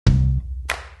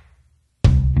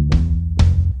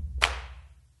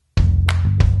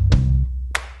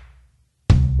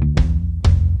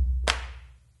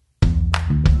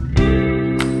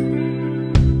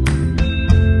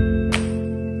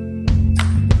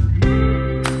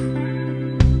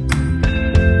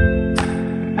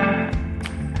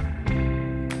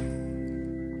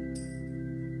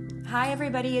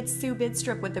everybody. It's Sue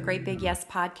Bidstrup with the Great Big Yes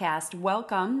Podcast.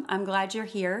 Welcome. I'm glad you're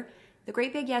here. The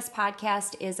Great Big Yes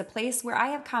Podcast is a place where I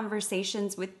have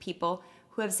conversations with people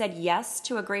who have said yes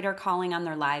to a greater calling on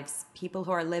their lives, people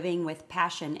who are living with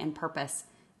passion and purpose.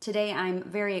 Today, I'm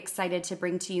very excited to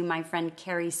bring to you my friend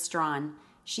Carrie Strawn.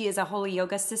 She is a holy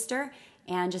yoga sister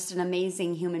and just an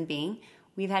amazing human being.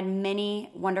 We've had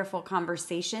many wonderful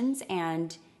conversations,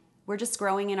 and we're just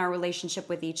growing in our relationship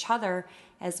with each other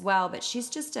as well. But she's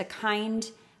just a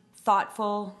kind,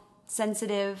 thoughtful,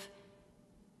 sensitive,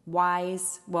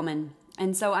 wise woman.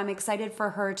 And so I'm excited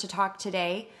for her to talk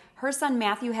today. Her son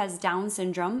Matthew has Down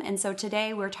syndrome, and so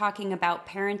today we're talking about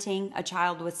parenting a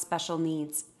child with special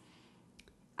needs.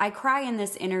 I cry in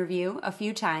this interview a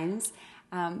few times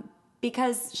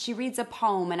because she reads a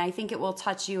poem, and I think it will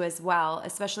touch you as well,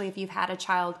 especially if you've had a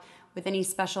child with any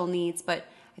special needs. But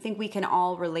I think we can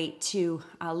all relate to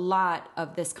a lot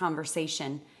of this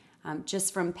conversation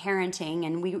just from parenting.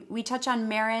 And we touch on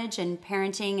marriage and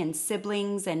parenting and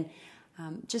siblings and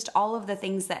just all of the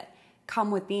things that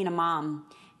come with being a mom.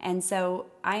 And so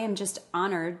I am just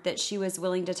honored that she was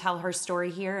willing to tell her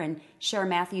story here and share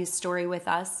Matthew's story with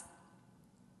us.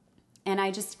 And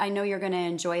I know you're going to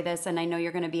enjoy this, and I know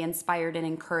you're going to be inspired and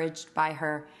encouraged by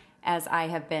her as I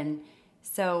have been.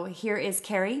 So here is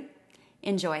Carrie.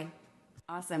 Enjoy.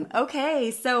 Awesome. Okay,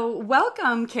 so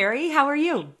welcome, Carrie. How are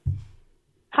you?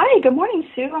 Hi, good morning,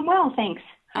 Sue. I'm well, thanks.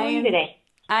 How are you today?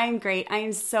 I'm great. I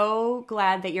am so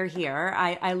glad that you're here.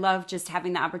 I love just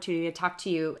having the opportunity to talk to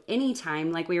you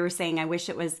anytime. Like we were saying, I wish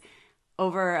it was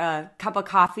over a cup of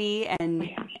coffee and,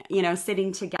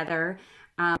 sitting together.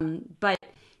 But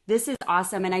this is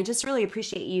awesome, and I just really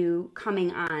appreciate you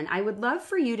coming on. I would love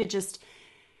for you to just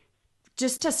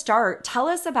to start, tell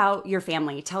us about your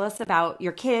family. Tell us about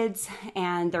your kids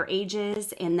and their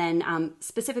ages, and then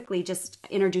specifically just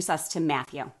introduce us to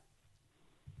Matthew.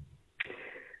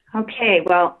 Okay,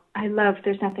 well,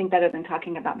 there's nothing better than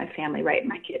talking about my family, right?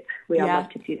 My kids. We all love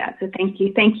to do that. So thank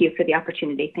you for the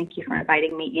opportunity. Thank you for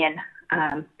inviting me in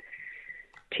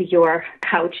to your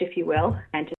couch, if you will,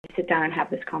 and to sit down and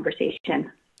have this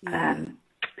conversation.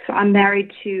 So I'm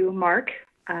married to Mark.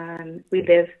 We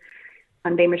live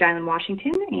on Bainbridge Island,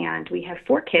 Washington, and we have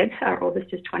 4 kids. Our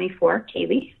oldest is 24,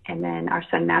 Kaylee, and then our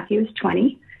son Matthew is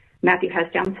 20. Matthew has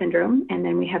Down syndrome, and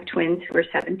then we have twins who are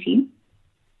 17.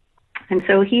 And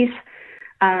so he's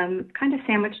kind of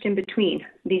sandwiched in between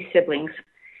these siblings,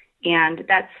 and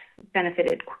that's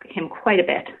benefited him quite a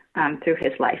bit through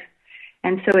his life.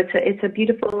 And so it's a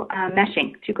beautiful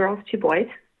meshing, 2 girls, 2 boys,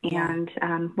 and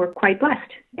we're quite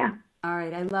blessed. Yeah. All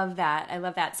right. I love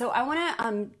that. So I want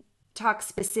to talk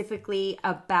specifically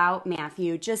about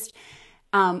Matthew. Just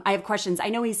I have questions. I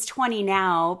know he's 20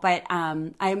 now, but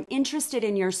I'm interested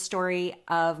in your story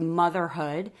of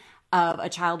motherhood of a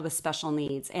child with special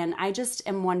needs. And I just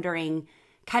am wondering,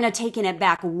 kind of taking it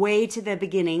back way to the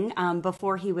beginning,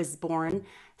 before he was born,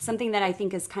 something that I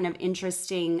think is kind of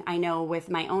interesting, I know with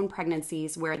my own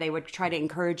pregnancies, where they would try to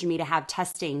encourage me to have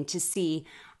testing to see,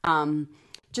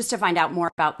 just to find out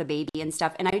more about the baby and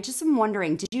stuff. And I just am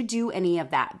wondering, did you do any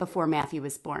of that before Matthew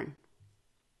was born?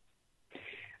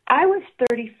 I was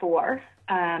 34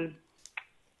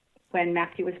 when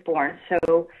Matthew was born.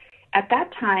 So at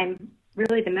that time,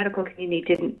 really the medical community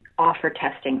didn't offer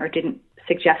testing or didn't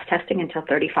suggest testing until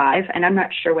 35. And I'm not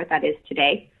sure what that is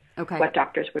today, what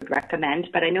doctors would recommend.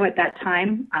 But I know at that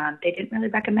time, they didn't really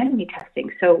recommend any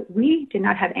testing. So we did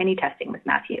not have any testing with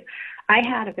Matthew. I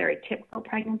had a very typical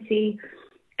pregnancy.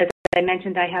 As I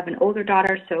mentioned, I have an older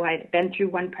daughter, so I'd been through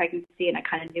one pregnancy, and I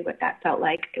kind of knew what that felt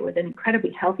like. It was an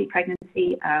incredibly healthy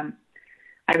pregnancy.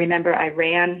 I remember I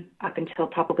ran up until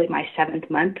probably my 7th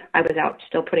month. I was out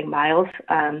still putting miles.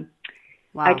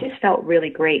 Wow. I just felt really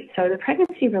great. So the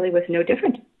pregnancy really was no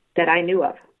different that I knew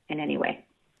of in any way.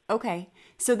 Okay.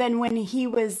 So then when he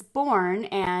was born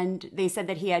and they said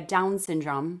that he had Down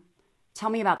syndrome, tell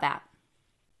me about that.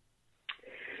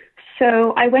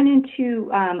 So I went into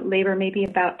labor maybe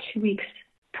about 2 weeks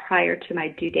prior to my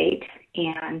due date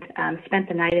and spent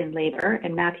the night in labor.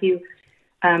 And Matthew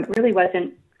really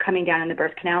wasn't coming down in the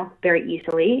birth canal very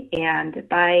easily. And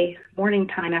by morning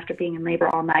time, after being in labor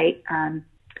all night,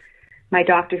 my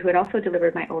doctor, who had also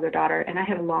delivered my older daughter, and I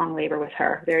had a long labor with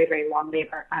her, very, very long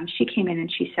labor, she came in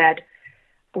and she said,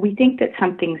 "We think that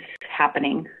something's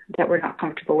happening that we're not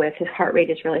comfortable with. His heart rate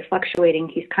is really fluctuating.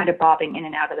 He's kind of bobbing in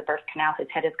and out of the birth canal. His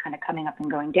head is kind of coming up and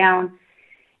going down.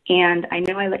 And I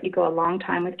know I let you go a long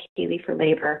time with Kaylee for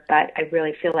labor, but I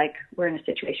really feel like we're in a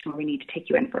situation where we need to take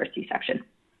you in for a C-section."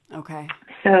 Okay.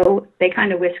 So they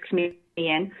kind of whisked me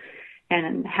in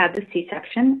and had the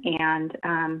C-section.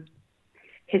 And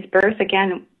his birth,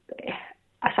 again,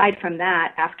 aside from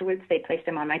that, afterwards they placed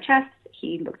him on my chest.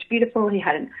 He looked beautiful. He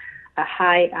had a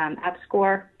high app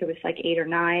score. It was like 8 or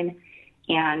 9,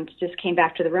 and just came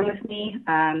back to the room with me.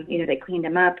 They cleaned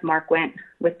him up. Mark went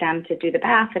with them to do the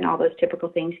bath and all those typical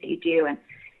things that you do. And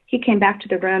he came back to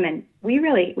the room, and we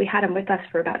had him with us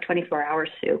for about 24 hours,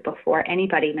 Sue, before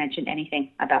anybody mentioned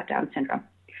anything about Down syndrome.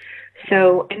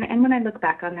 So, and when I look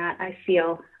back on that, I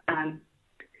feel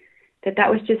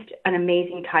that was just an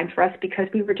amazing time for us, because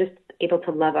we were just able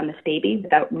to love on this baby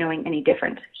without knowing any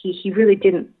different. He really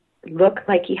didn't look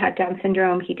like he had Down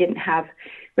syndrome. He didn't have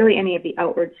really any of the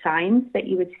outward signs that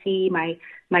you would see.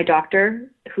 My doctor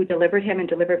who delivered him and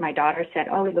delivered my daughter said,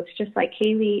 "Oh, he looks just like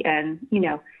Haley," and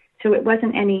so it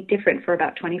wasn't any different for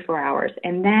about 24 hours.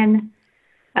 And then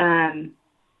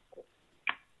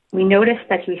we noticed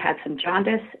that he had some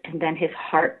jaundice, and then his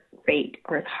heart rate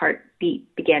or his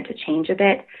heartbeat began to change a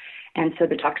bit. And so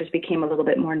the doctors became a little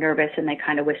bit more nervous, and they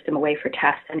kind of whisked him away for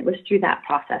tests. And it was through that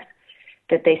process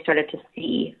that they started to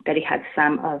see that he had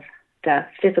some of the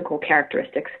physical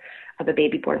characteristics of a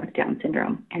baby born with Down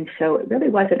syndrome. And so it really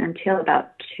wasn't until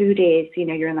about 2 days,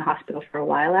 you're in the hospital for a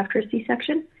while after a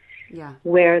C-section,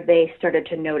 where they started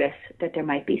to notice that there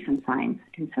might be some signs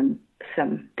and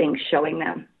some things showing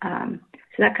them.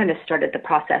 So that kind of started the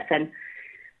process. And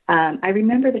I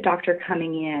remember the doctor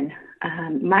coming in.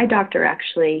 My doctor,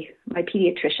 actually, my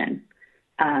pediatrician,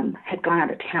 had gone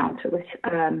out of town. So it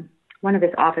was one of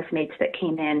his office mates that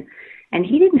came in, and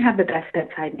he didn't have the best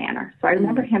bedside manner. So I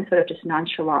remember him sort of just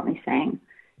nonchalantly saying,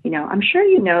 "I'm sure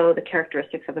you know the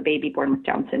characteristics of a baby born with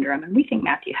Down syndrome, and we think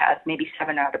Matthew has maybe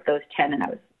 7 out of those 10. And I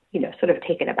was, sort of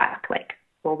taken aback, like,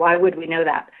 well, why would we know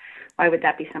that? Why would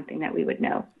that be something that we would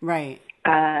know? Right.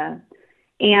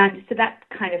 And so that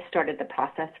kind of started the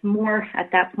process. More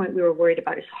at that point, we were worried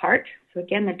about his heart. So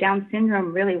again, the Down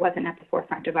syndrome really wasn't at the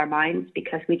forefront of our minds,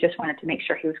 because we just wanted to make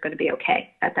sure he was going to be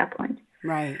okay at that point.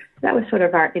 Right. So that was sort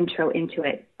of our intro into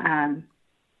it.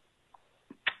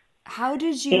 How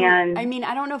did you, I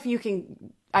don't know if you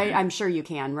can, I'm sure you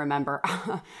can remember.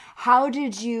 How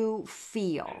did you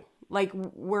feel? Like,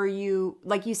 were you,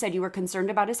 like you said, you were concerned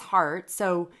about his heart.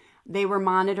 So they were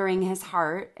monitoring his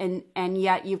heart, and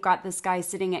yet you've got this guy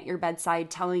sitting at your bedside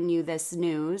telling you this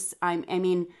news.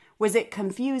 Was it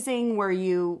confusing? Were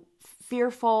you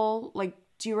fearful? Like,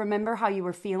 do you remember how you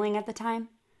were feeling at the time?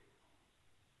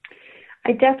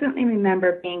 I definitely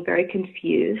remember being very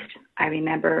confused. I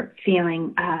remember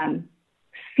feeling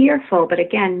fearful, but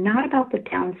again, not about the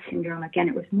Down syndrome. Again,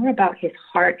 it was more about his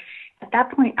heart. At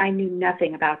that point, I knew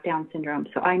nothing about Down syndrome,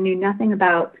 so I knew nothing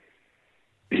about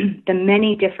the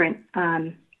many different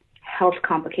health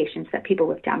complications that people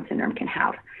with Down syndrome can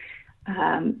have.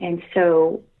 And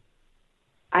so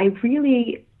I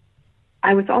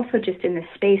was also just in this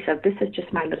space of, this is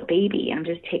just my little baby. I'm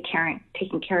just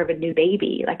taking care of a new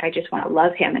baby. Like, I just want to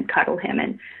love him and cuddle him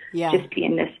and just be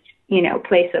in this,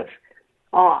 place of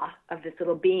awe of this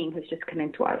little being who's just come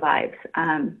into our lives.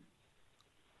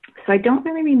 So I don't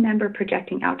really remember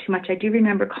projecting out too much. I do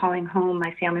remember calling home.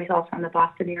 My family's all from the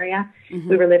Boston area. Mm-hmm.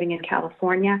 We were living in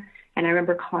California, and I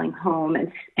remember calling home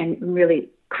and really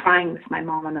crying with my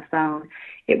mom on the phone.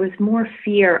 It was more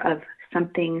fear of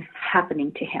something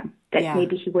happening to him, that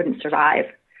maybe he wouldn't survive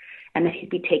and that he'd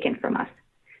be taken from us,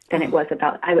 than it was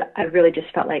about, I really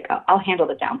just felt like, I'll handle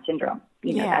the Down syndrome.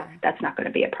 That's not going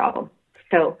to be a problem.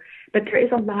 So, but there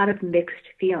is a lot of mixed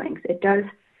feelings. It does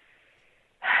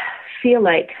feel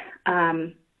like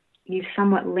you've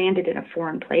somewhat landed in a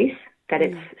foreign place, that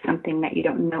it's something that you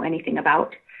don't know anything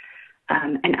about.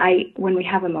 And when we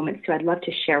have a moment, Sue, I'd love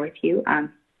to share with you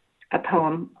a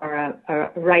poem or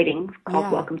a writing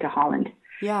called Welcome to Holland,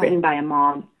 written by a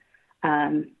mom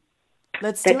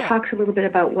that talks a little bit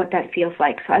about what that feels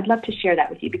like. So I'd love to share that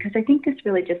with you, because I think this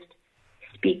really just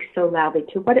speaks so loudly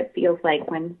to what it feels like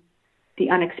when the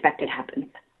unexpected happens,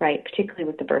 right? Particularly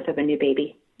with the birth of a new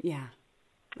baby. Yeah.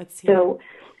 Let's hear. So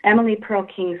Emily Pearl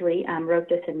Kingsley wrote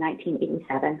this in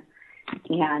 1987,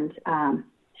 and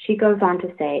she goes on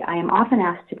to say, "I am often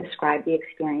asked to describe the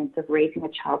experience of raising a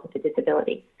child with a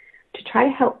disability, to try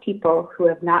to help people who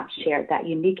have not shared that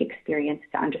unique experience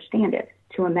to understand it,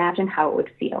 to imagine how it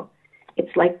would feel.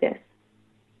 It's like this.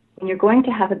 When you're going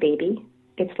to have a baby,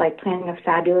 it's like planning a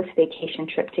fabulous vacation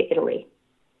trip to Italy.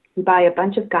 You buy a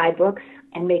bunch of guidebooks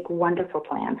and make wonderful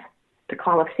plans. The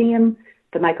Colosseum,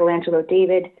 the Michelangelo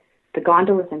David, the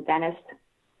gondolas in Venice.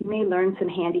 You may learn some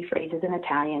handy phrases in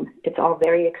Italian. It's all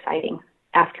very exciting.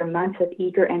 After months of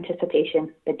eager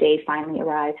anticipation, the day finally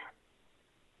arrives.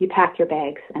 You pack your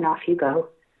bags and off you go.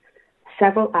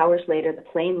 Several hours later, the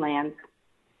plane lands,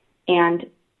 and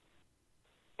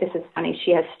this is funny,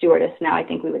 she has stewardess now, I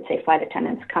think we would say flight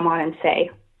attendants, come on and say,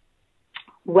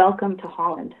 welcome to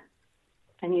Holland.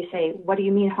 And you say, what do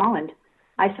you mean Holland?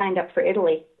 I signed up for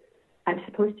Italy. I'm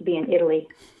supposed to be in Italy.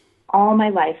 All my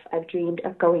life, I've dreamed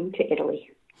of going to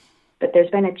Italy. But there's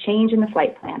been a change in the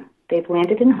flight plan. They've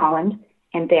landed in Holland,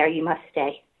 and there you must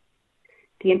stay.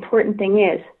 The important thing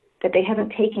is that they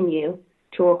haven't taken you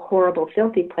to a horrible,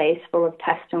 filthy place full of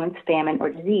pestilence, famine, or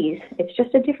disease. It's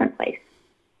just a different place.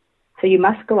 So you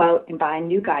must go out and buy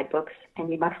new guidebooks,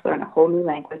 and you must learn a whole new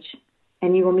language,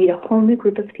 and you will meet a whole new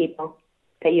group of people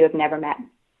that you have never met.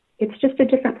 It's just a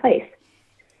different place.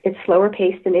 It's slower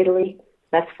paced than Italy,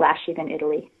 less flashy than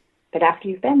Italy. But after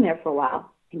you've been there for a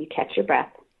while and you catch your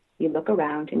breath, you look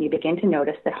around and you begin to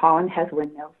notice that Holland has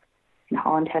windmills and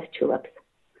Holland has tulips.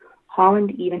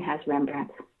 Holland even has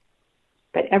Rembrandts.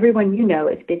 But everyone you know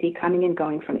is busy coming and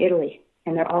going from Italy,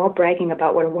 and they're all bragging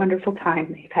about what a wonderful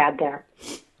time they've had there.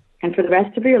 And for the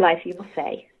rest of your life, you will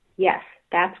say, yes,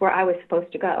 that's where I was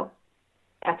supposed to go.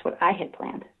 That's what I had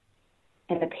planned.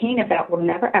 And the pain of that will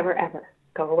never, ever, ever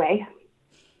go away.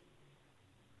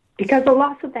 Because the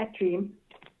loss of that dream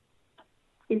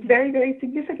is very, very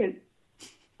significant.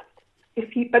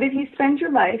 But if you spend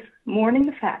your life mourning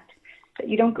the fact that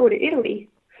you don't go to Italy,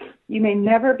 you may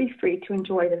never be free to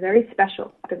enjoy the very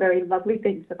special, the very lovely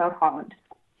things about Holland.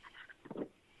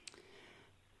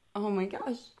 Oh my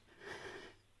gosh.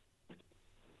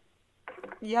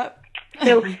 Yep.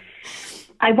 So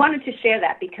I wanted to share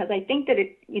that because I think that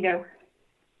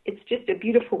it's just a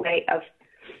beautiful way of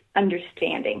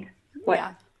understanding what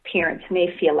parents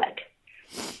may feel like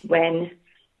when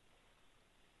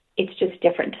it's just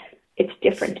different. It's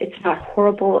different. It's not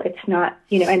horrible. It's not,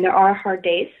 and there are hard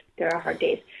days.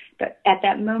 But at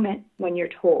that moment when you're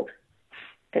told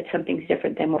that something's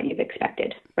different than what you've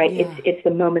expected, right? Yeah. It's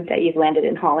the moment that you've landed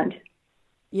in Holland.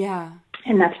 Yeah.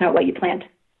 And that's not what you planned.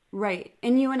 Right.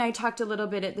 And you and I talked a little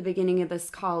bit at the beginning of this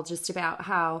call just about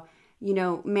how,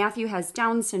 Matthew has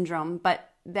Down syndrome,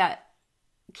 but that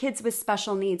kids with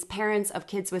special needs, parents of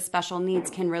kids with special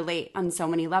needs can relate on so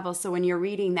many levels. So when you're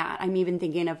reading that, I'm even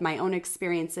thinking of my own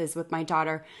experiences with my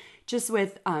daughter, just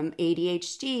with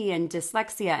ADHD and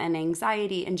dyslexia and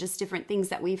anxiety and just different things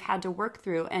that we've had to work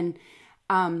through. And,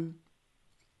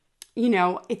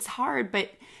 it's hard, but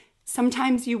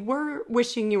sometimes you were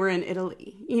wishing you were in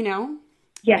Italy,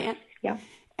 Yes. Yeah.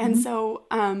 And so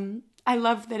I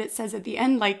love that it says at the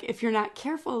end, like, if you're not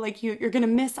careful, like you're going to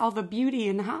miss all the beauty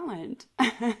in Holland,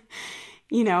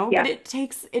 Yeah. But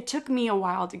it took me a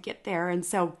while to get there. And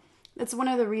so that's one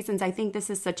of the reasons I think this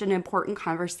is such an important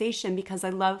conversation, because I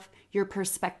love your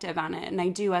perspective on it. And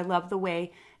I love the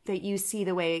way that you see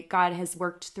the way God has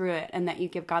worked through it and that you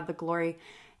give God the glory.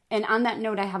 And on that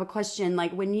note, I have a question.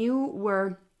 Like when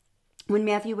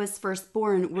Matthew was first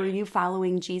born, were you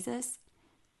following Jesus?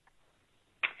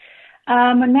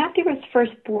 When Matthew was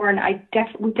first born,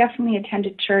 we definitely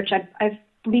attended church. I've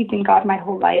believed in God my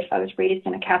whole life. I was raised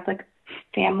in a Catholic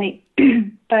family,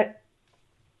 but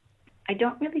I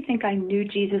don't really think I knew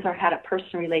Jesus or had a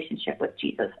personal relationship with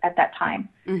Jesus at that time.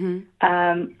 Mm-hmm.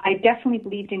 I definitely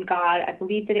believed in God. I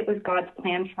believed that it was God's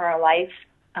plan for our life.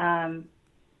 I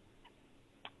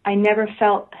never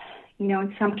felt,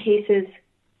 in some cases,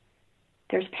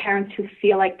 there's parents who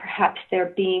feel like perhaps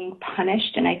they're being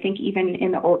punished. And I think even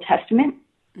in the Old Testament,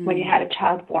 when you had a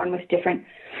child born with different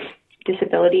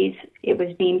disabilities, it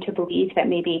was deemed to believe that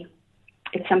maybe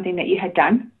it's something that you had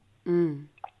done, and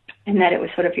that it was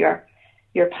sort of your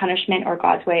punishment or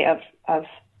God's way of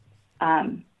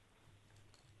I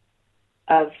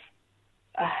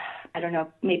don't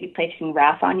know, maybe placing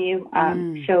wrath on you.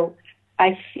 So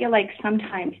I feel like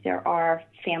sometimes there are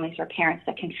families or parents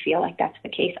that can feel like that's the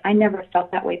case. I never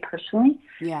felt that way personally.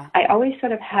 Yeah. I always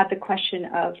sort of had the question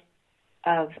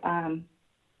of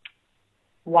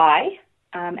why.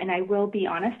 And I will be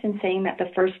honest in saying that the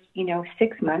first,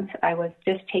 6 months, I was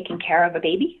just taking care of a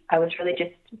baby. I was really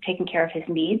just taking care of his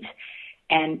needs.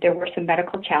 And there were some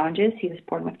medical challenges. He was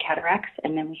born with cataracts,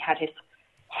 and then we had his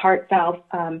heart valve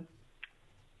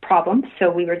problems.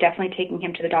 So we were definitely taking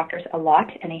him to the doctors a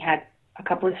lot, and he had a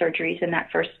couple of surgeries in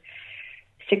that first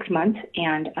 6 months.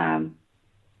 And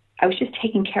I was just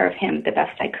taking care of him the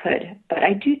best I could. But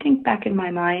I do think back in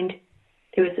my mind,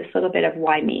 there was this little bit of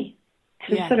why me?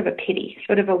 Sort of a pity,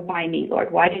 sort of a why me,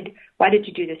 Lord? Why did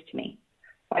you do this to me?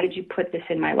 Why did you put this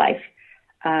in my life?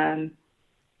 And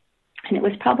it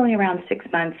was probably around 6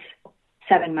 months,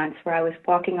 7 months, where I was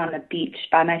walking on the beach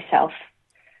by myself.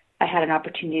 I had an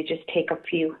opportunity to just take a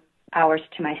few hours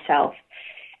to myself.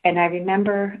 And I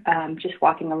remember just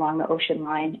walking along the ocean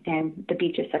line, and the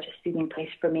beach is such a soothing place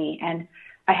for me. And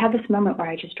I had this moment where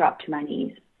I just dropped to my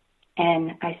knees.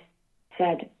 And I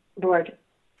said, Lord,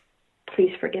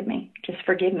 please forgive me. Just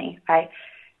forgive me.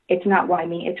 It's not why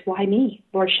me, it's why me.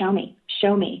 Lord, show me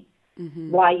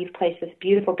why you've placed this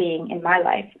beautiful being in my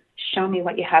life. Show me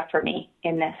what you have for me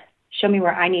in this. Show me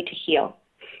where I need to heal.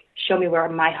 Show me where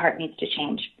my heart needs to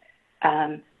change.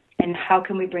 And how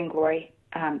can we bring glory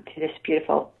to this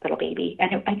beautiful little baby?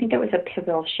 And I think that was a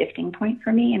pivotal shifting point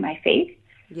for me in my faith.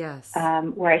 Yes.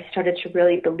 Where I started to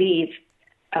really believe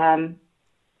of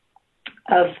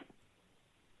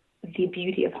the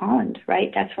beauty of Holland,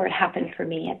 right? That's where it happened for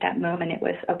me at that moment. It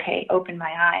was, okay, open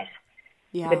my eyes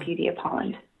to the beauty of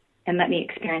Holland and let me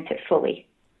experience it fully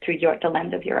through the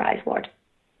lens of your eyes, Lord.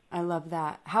 I love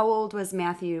that. How old was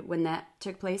Matthew when that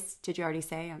took place? Did you already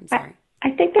say? I'm sorry.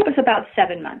 I think that was about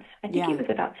 7 months. I think he was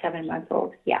about 7 months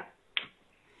old. Yeah.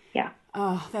 Yeah.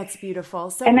 Oh, that's beautiful.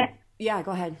 So, yeah,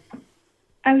 go ahead.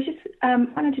 I was just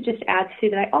wanted to just add, Sue,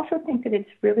 that I also think that it's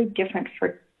really different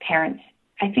for parents.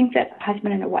 I think that a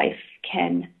husband and a wife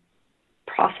can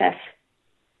process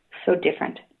so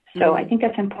different. So I think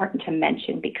that's important to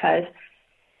mention, because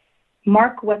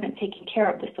Mark wasn't taking care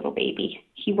of this little baby.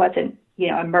 He wasn't,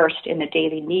 immersed in the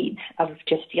daily needs of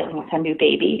just dealing with a new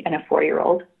baby and a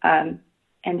 4-year-old. And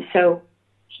so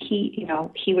he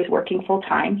was working full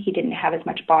time. He didn't have as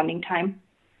much bonding time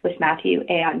with Matthew.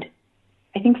 And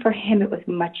I think for him, it was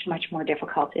much, much more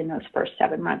difficult in those first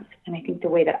 7 months. And I think the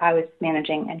way that I was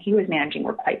managing and he was managing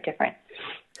were quite different.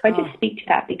 So I just speak to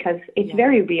that because it's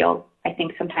very real. I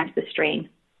think sometimes the strain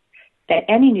that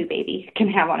any new baby can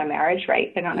have on a marriage,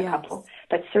 right? And on a couple,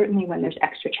 but certainly when there's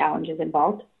extra challenges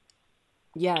involved.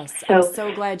 Yes. So I'm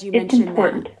so glad you mentioned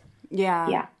important. That. Yeah.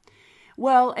 Yeah.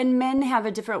 Well, and men have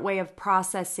a different way of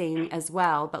processing as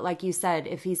well. But like you said,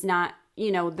 if he's not,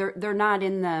 they're not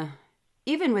in the,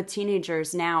 even with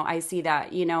teenagers now, I see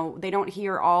that, they don't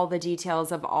hear all the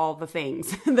details of all the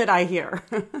things that I hear.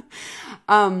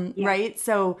 Right.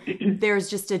 So there's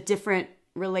just a different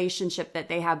relationship that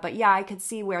they have. But yeah, I could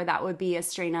see where that would be a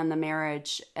strain on the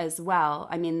marriage as well.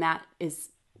 I mean, that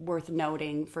is worth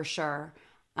noting for sure.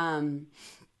 Parenting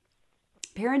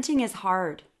is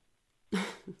hard.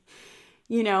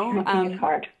 Parenting is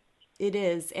hard. It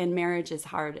is, and marriage is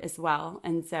hard as well.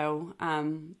 And so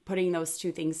putting those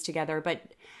two things together. But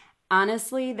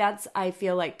honestly, I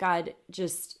feel like God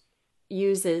just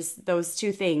uses those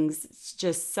two things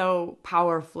just so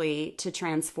powerfully to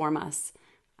transform us.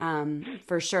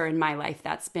 For sure, in my life,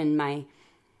 that's been my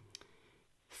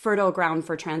fertile ground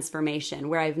for transformation,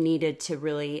 where I've needed to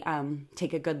really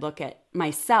take a good look at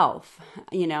myself,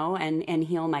 and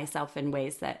heal myself in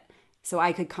ways that, so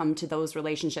I could come to those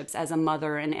relationships as a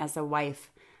mother and as a wife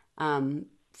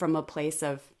from a place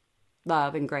of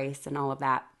love and grace and all of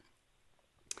that.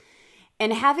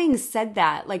 And having said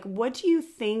that, like, what do you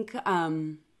think,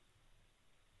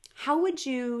 how would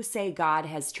you say God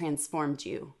has transformed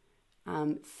you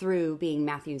through being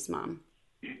Matthew's mom?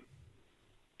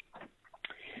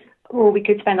 Oh, we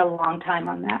could spend a long time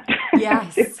on that.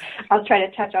 Yes. I'll try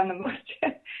to touch on the most,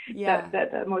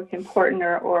 the most important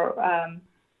or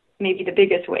maybe the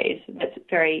biggest ways that's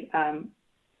very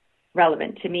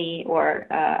relevant to me, or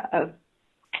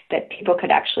that people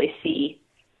could actually see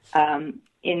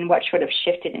in what sort of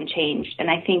shifted and changed.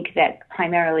 And I think that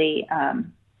primarily,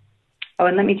 and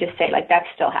let me just say, like, that's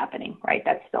still happening, right?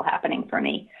 That's still happening for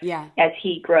me. Yeah. As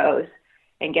he grows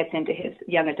and gets into his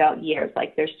young adult years,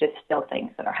 like, there's just still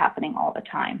things that are happening all the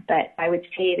time. But I would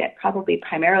say that probably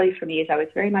primarily for me is I was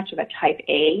very much of a type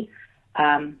A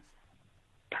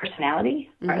personality.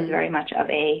 I was very much of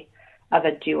a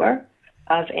doer,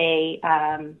 of a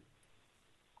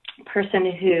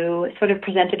person who sort of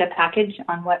presented a package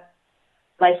on what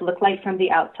life looked like from the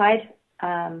outside.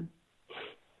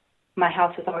 My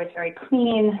house was always very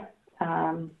clean.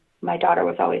 My daughter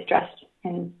was always dressed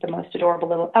in the most adorable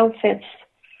little outfits.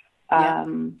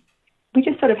 We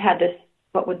just sort of had this,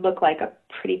 what would look like a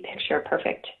pretty picture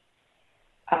perfect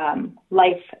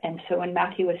life. And so when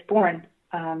Matthew was born,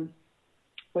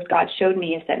 what God showed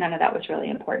me is that none of that was really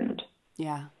important.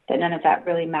 Yeah. That none of that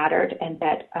really mattered, and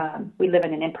that we live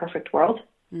in an imperfect world,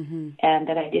 and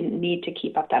that I didn't need to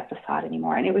keep up that facade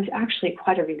anymore. And it was actually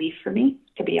quite a relief for me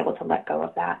to be able to let go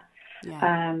of that.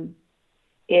 Yeah.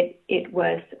 It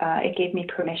gave me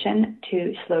permission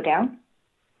to slow down,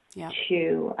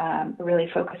 to really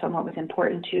focus on what was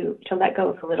important, to let go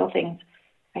of the little things.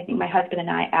 I think my husband and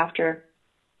I, after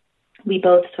we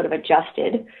both sort of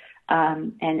adjusted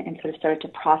and sort of started to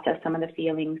process some of the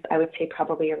feelings, I would say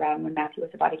probably around when Matthew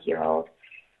was about a year old,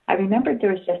 I remembered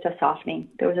there was just a softening.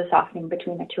 There was a softening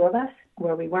between the two of us,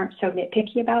 where we weren't so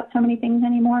nitpicky about so many things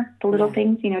anymore. The little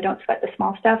things, don't sweat the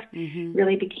small stuff,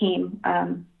 really became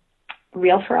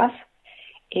real for us.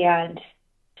 And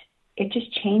it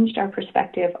just changed our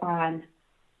perspective on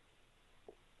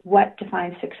what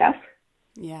defines success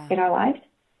yeah. in our lives.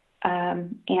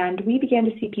 And we began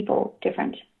to see people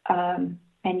different and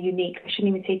unique. I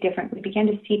shouldn't even say different. We began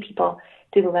to see people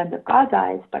through the lens of God's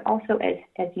eyes, but also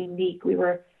as unique. We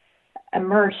were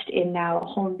immersed in now a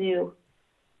whole new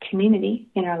community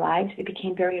in our lives. We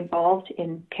became very involved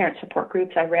in parent support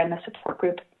groups. I ran the support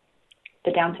group,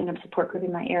 the Down syndrome support group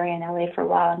in my area in LA for a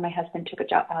while, and my husband took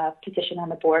a position on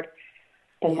the board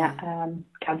in the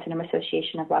Down Syndrome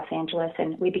Association of Los Angeles,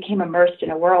 and we became immersed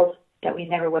in a world that we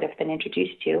never would have been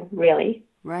introduced to, really,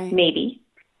 right? Maybe,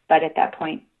 but at that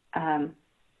point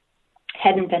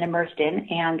hadn't been immersed in,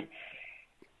 and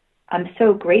I'm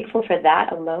so grateful for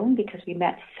that alone because we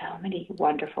met so many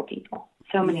wonderful people,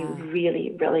 so many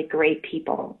really, really great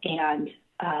people, and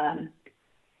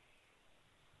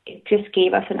it just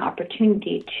gave us an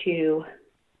opportunity to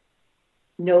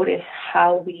notice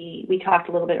how we talked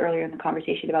a little bit earlier in the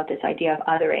conversation about this idea of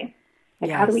othering.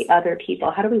 Like, how do we other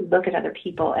people? How do we look at other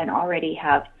people and already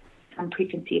have some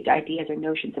preconceived ideas or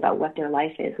notions about what their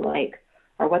life is like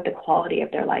or what the quality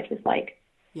of their life is like?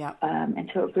 Yeah. And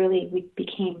so we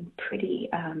became pretty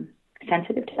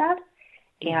sensitive to that.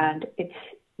 And it's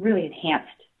really enhanced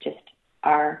just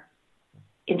our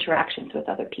interactions with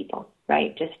other people,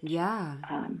 right? Just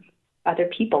other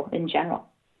people in general.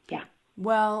 Yeah.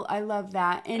 Well, I love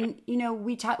that. And,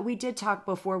 we did talk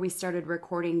before we started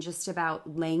recording just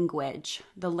about language,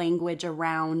 the language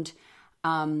around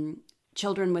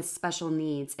children with special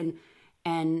needs.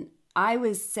 And I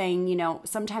was saying,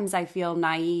 sometimes I feel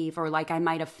naive or like I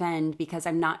might offend because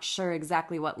I'm not sure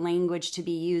exactly what language to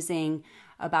be using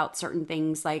about certain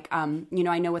things. Like, I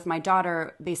know with my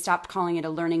daughter, they stopped calling it a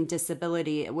learning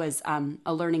disability. It was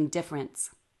a learning difference.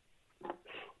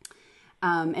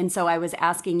 And so I was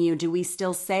asking you, do we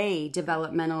still say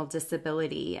developmental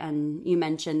disability? And you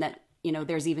mentioned that,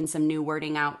 there's even some new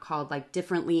wording out called like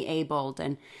differently abled.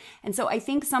 And so I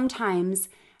think sometimes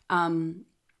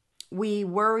we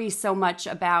worry so much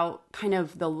about kind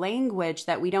of the language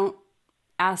that we don't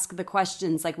ask the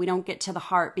questions, like we don't get to the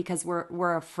heart because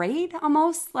we're afraid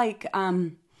almost. Like, I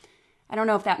don't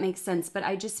know if that makes sense, but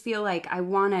I just feel like I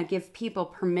want to give people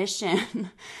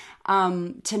permission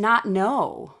to not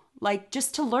know. Like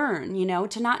just to learn,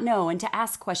 to not know and to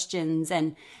ask questions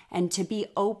and to be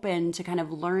open to kind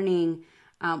of learning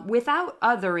without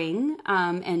othering.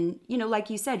 And,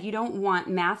 like you said, you don't want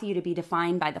Matthew to be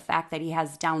defined by the fact that he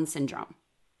has Down syndrome.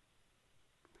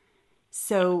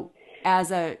 So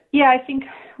I think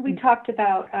we talked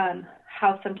about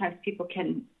how sometimes people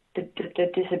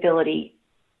the disability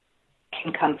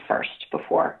can come first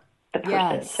before the person.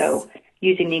 Yes. So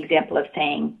using the example of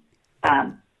saying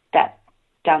that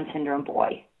Down syndrome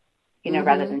boy,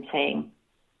 rather than saying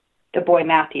the boy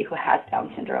Matthew who has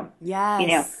Down syndrome.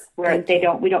 Yes. Where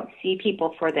we don't see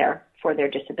people for their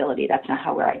disability. That's not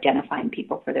how we're identifying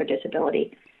people for their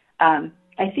disability.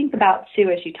 I think about,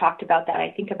 Sue, as you talked about that,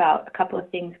 I think about a couple of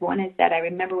things. One is that I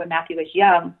remember when Matthew was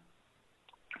young,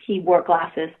 he wore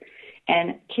glasses,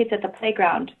 and kids at the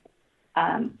playground,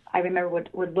 I remember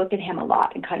would look at him a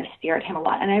lot and kind of stare at him a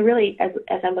lot. And I really,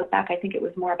 as I look back, I think it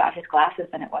was more about his glasses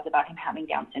than it was about him having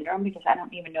Down syndrome, because I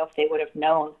don't even know if they would have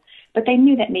known. But they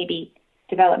knew that maybe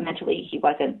developmentally he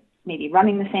wasn't maybe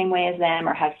running the same way as them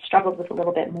or had struggled with a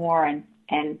little bit more.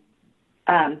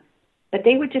 But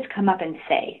they would just come up and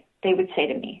they would say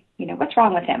to me, what's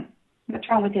wrong with him? What's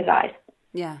wrong with his eyes?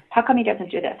 Yeah. How come he doesn't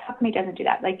do this? How come he doesn't do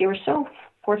that? Like, they were so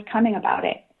forthcoming about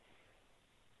it.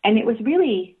 And it was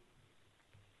really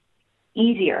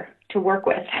easier to work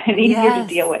with and easier to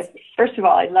deal with. First of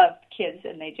all, I love kids,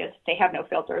 and they have no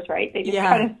filters, right? They just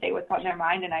kind of say what's on their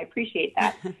mind, and I appreciate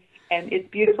that. And it's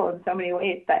beautiful in so many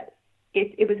ways, but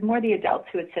it was more the adults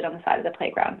who would sit on the side of the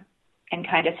playground and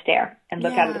kind of stare and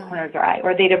look out of the corner of their eye,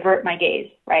 or they'd avert my gaze,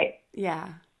 right? Yeah.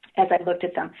 As I looked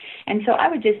at them. And so I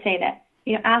would just say that,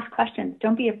 ask questions.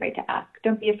 Don't be afraid to ask.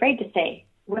 Don't be afraid to say,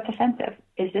 what's offensive?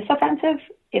 Is this offensive?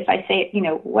 If I say,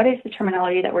 what is the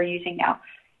terminology that we're using now?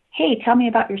 Hey, tell me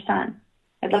about your son.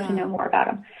 I'd love to know more about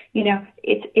him.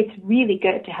 It's really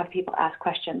good to have people ask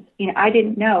questions. I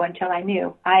didn't know until I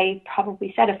knew. I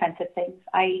probably said offensive things.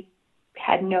 I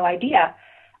had no idea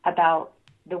about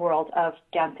the world of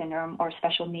Down syndrome or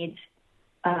special needs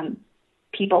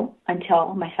people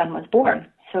until my son was born.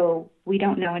 So we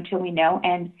don't know until we know.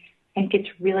 And it's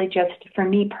really just, for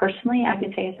me personally, I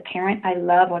can say as a parent, I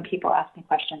love when people ask me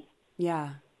questions.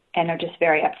 Yeah. And are just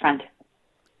very upfront.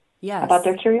 Yes. About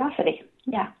their curiosity.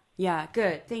 Yeah. Yeah,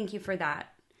 good. Thank you for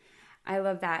that. I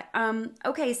love that.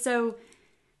 Okay, so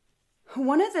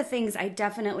One of the things I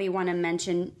definitely want to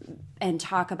mention and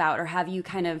talk about, or have you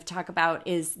kind of talk about,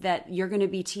 is that you're going to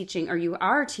be teaching, or you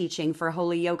are teaching for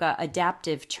Holy Yoga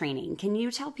adaptive training. Can you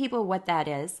tell people what that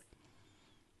is?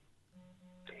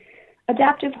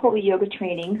 Adaptive Holy Yoga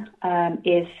training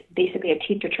is basically a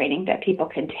teacher training that people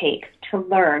can take to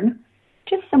learn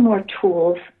just some more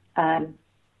tools and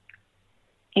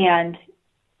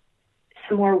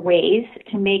some more ways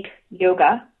to make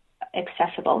yoga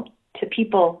accessible to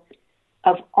people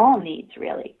of all needs,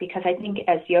 really, because I think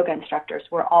as yoga instructors,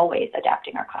 we're always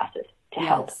adapting our classes to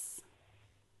help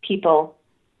people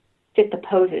fit the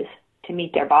poses to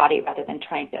meet their body rather than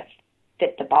trying to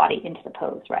fit the body into the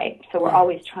pose, right? So we're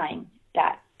always trying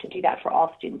to do that for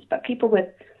all students. But people with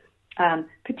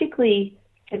particularly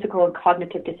physical and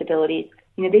cognitive disabilities,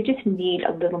 they just need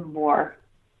a little more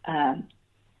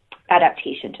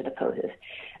adaptation to the poses.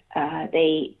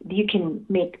 You can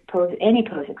make any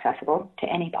pose accessible to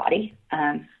anybody.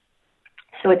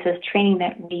 So it's a training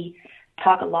that we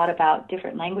talk a lot about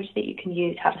different language that you can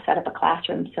use, how to set up a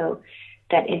classroom so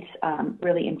that it's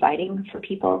really inviting for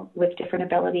people with different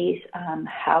abilities,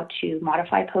 how to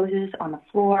modify poses on the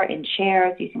floor, in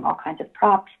chairs, using all kinds of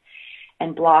props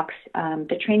and blocks.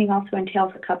 The training also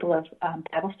entails a couple of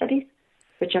Bible studies,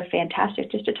 which are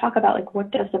fantastic, just to talk about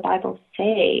what does the Bible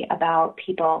say about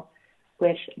people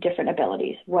with different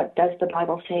abilities? What does the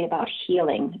Bible say about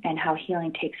healing and how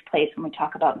healing takes place when we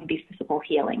talk about maybe physical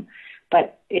healing?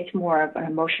 But it's more of an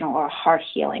emotional or a heart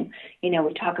healing.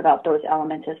 We talk about those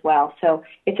elements as well. So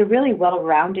it's a really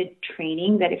well-rounded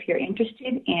training that if you're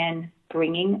interested in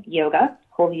bringing yoga,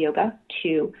 holy yoga,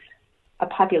 to a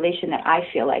population that I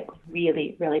feel like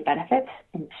really, really benefits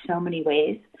in so many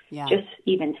ways, just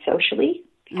even socially,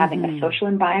 having a social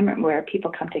environment where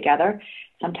people come together.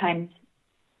 Sometimes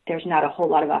there's not a whole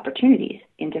lot of opportunities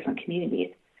in different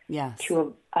communities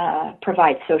to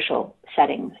provide social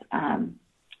settings.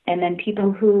 And then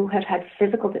people who have had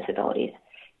physical disabilities,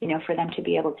 for them to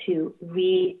be able to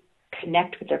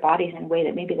reconnect with their bodies in a way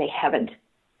that maybe they haven't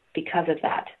because of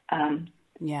that.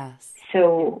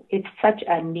 So it's such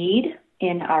a need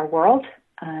in our world.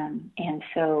 And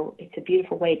so it's a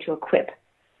beautiful way to equip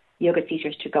yoga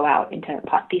teachers to go out into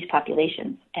these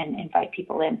populations and invite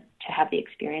people in to have the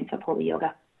experience of holy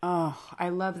yoga. Oh, I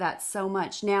love that so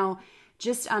much. Now,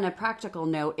 just on a practical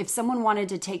note, if someone wanted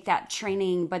to take that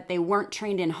training, but they weren't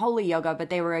trained in holy yoga, but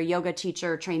they were a yoga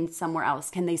teacher trained somewhere else,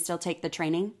 can they still take the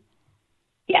training?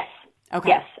 Yes. Okay.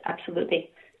 Yes, absolutely.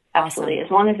 Absolutely. Awesome.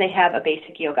 As long as they have a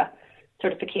basic yoga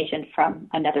certification from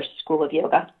another school of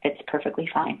yoga, it's perfectly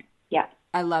fine. Yeah.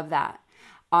 I love that.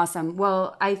 Awesome.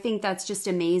 Well, I think that's just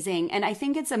amazing. And I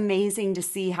think it's amazing to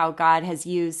see how God has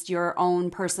used your own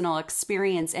personal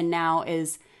experience and now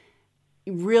is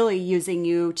really using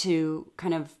you to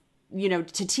kind of,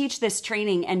 to teach this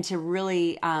training and to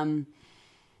really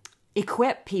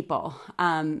equip people,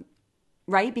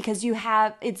 right? Because you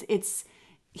have,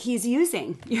 he's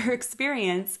using your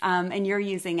experience and you're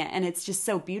using it. And it's just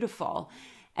so beautiful.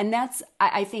 And that's,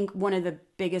 I think, one of the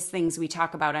biggest things we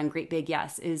talk about on Great Big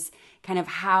Yes is kind of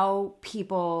how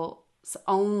people's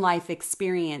own life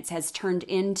experience has turned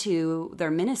into their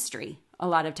ministry a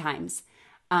lot of times.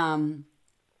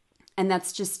 And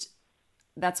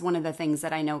that's one of the things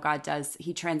that I know God does.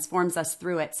 He transforms us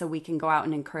through it so we can go out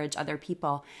and encourage other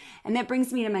people. And that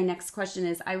brings me to my next question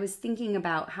is I was thinking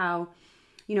about how,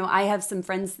 I have some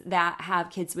friends that have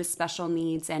kids with special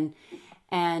needs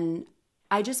and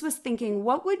I just was thinking,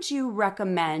 what would you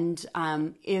recommend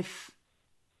if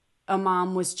a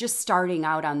mom was just starting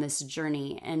out on this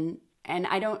journey? And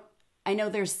I know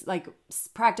there's like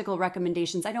practical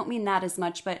recommendations. I don't mean that as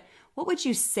much, but what would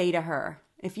you say to her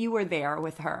if you were there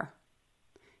with her?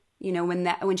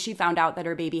 When she found out that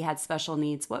her baby had special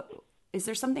needs, is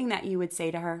there something that you would say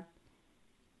to her?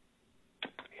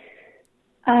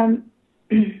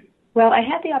 Well, I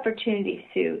had the opportunity,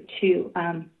 Sue, to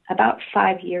about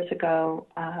 5 years ago,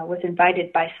 was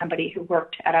invited by somebody who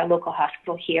worked at our local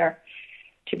hospital here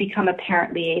to become a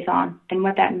parent liaison. And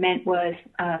what that meant was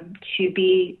to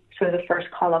be sort of the first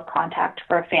call of contact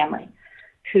for a family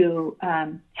who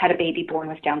had a baby born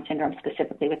with Down syndrome,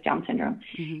 specifically with Down syndrome.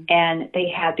 Mm-hmm. And they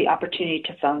had the opportunity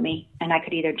to phone me, and I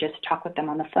could either just talk with them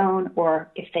on the phone,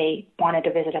 or if they wanted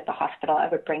to visit at the hospital, I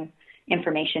would bring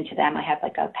information to them. I had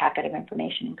like a packet of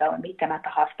information and go and meet them at the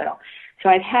hospital. So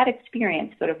I've had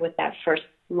experience sort of with that first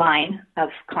line of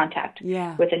contact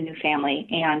with a new family.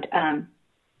 And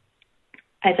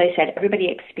as I said, everybody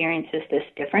experiences this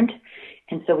different.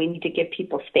 And so we need to give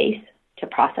people space to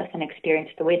process and experience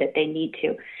the way that they need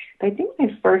to. But I think my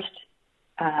first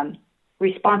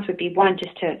response would be, one,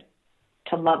 just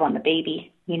to love on the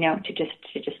baby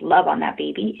to just love on that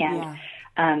baby.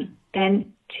 And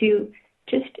then to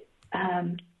just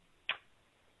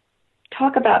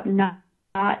talk about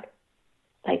not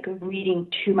like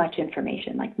reading too much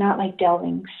information, like not like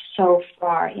delving so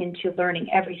far into learning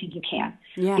everything you can,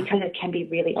 because it can be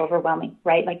really overwhelming,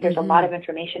 right? Like there's a lot of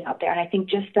information out there. And I think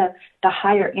just the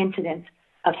higher incidence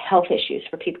of health issues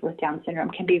for people with Down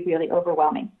syndrome can be really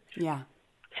overwhelming. Yeah.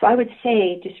 So I would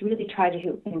say just really try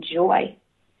to enjoy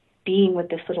being with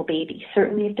this little baby.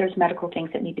 Certainly if there's medical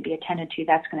things that need to be attended to,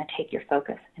 that's going to take your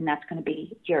focus, and that's going to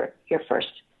be your first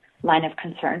line of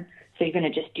concern. So you're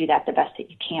going to just do that the best that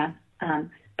you can.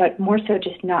 But more so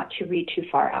just not to read too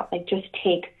far out, like just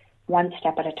take one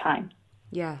step at a time.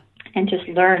 Yeah. And just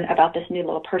learn about this new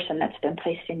little person that's been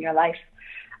placed in your life.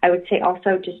 I would say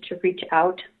also just to reach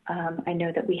out. I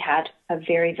know that we had a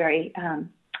very, very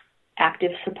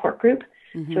active support group.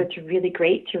 So it's really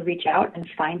great to reach out and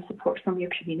find support from your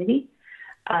community.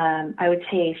 I would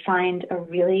say find a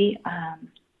really,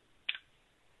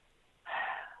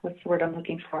 what's the word I'm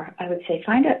looking for? I would say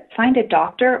find a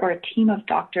doctor or a team of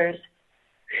doctors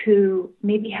who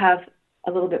maybe have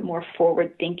a little bit more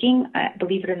forward thinking.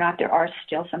 Believe it or not, there are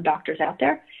still some doctors out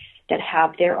there that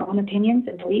have their own opinions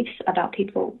and beliefs about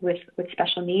people with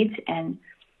special needs, and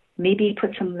maybe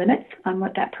put some limits on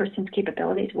what that person's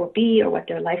capabilities will be or what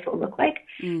their life will look like.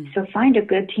 So find a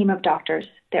good team of doctors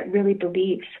that really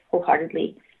believes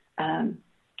wholeheartedly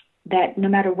that no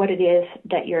matter what it is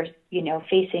that you're,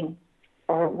 facing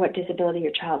or what disability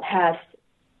your child has,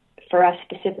 for us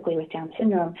specifically with Down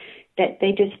syndrome, that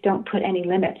they just don't put any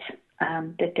limits,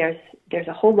 that there's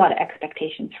a whole lot of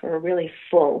expectations for a really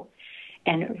full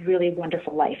and really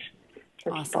wonderful life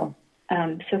for people.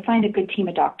 So find a good team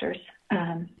of doctors.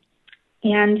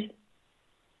 And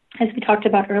as we talked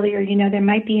about earlier, there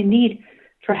might be a need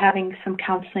for having some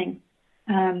counseling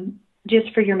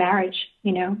just for your marriage,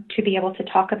 to be able to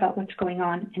talk about what's going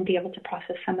on and be able to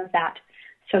process some of that.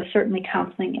 So certainly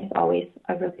counseling is always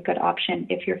a really good option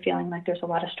if you're feeling like there's a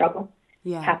lot of struggle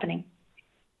happening.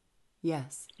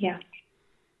 Yes. Yeah.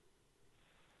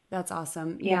 That's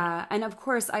awesome. Yeah. And of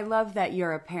course, I love that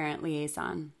you're a parent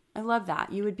liaison. I love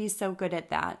that. You would be so good at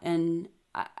that. And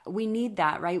we need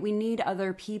that, right? We need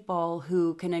other people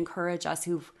who can encourage us,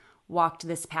 who've walked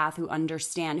this path, who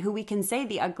understand, who we can say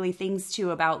the ugly things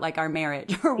to about like our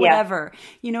marriage or whatever.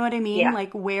 You know what I mean?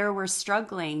 Like where we're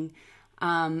struggling,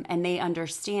 and they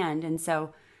understand. And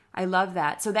so I love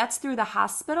that. So that's through the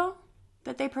hospital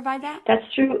that they provide that?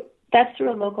 That's true. That's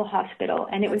through a local hospital.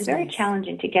 And it was very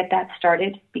challenging to get that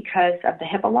started because of the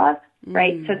HIPAA laws,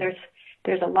 right? So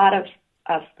there's a lot of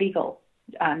legal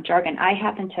jargon. I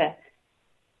happened to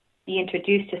be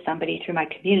introduced to somebody through my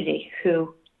community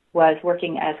who was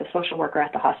working as a social worker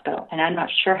at the hospital. And I'm not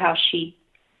sure how she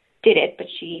did it, but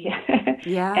she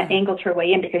angled her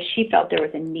way in because she felt there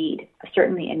was a need,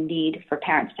 certainly a need for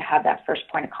parents to have that first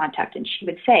point of contact. And she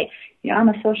would say, I'm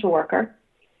a social worker,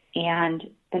 and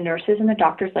the nurses and the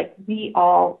doctors, like, we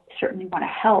all certainly want to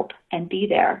help and be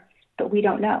there, but we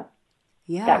don't know.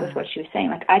 Yeah. That was what she was saying.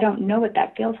 Like, I don't know what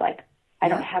that feels like. I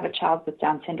don't have a child with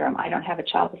Down syndrome. I don't have a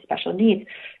child with special needs.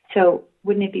 So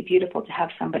wouldn't it be beautiful to have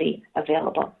somebody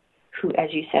available who,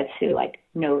 as you said, Sue, like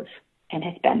knows and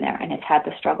has been there and has had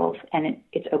the struggles, and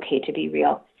it's okay to be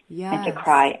real and to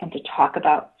cry and to talk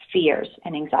about fears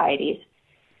and anxieties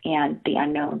and the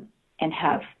unknown and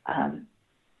have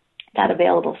that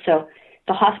available. So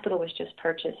the hospital was just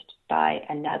purchased by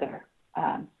another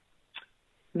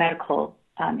medical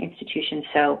institution,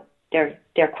 so they're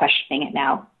questioning it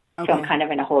now. Okay. So I'm kind of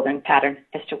in a holding pattern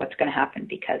as to what's going to happen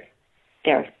because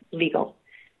their legal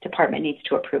department needs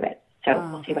to approve it. So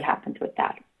we'll see what happens with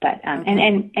that. But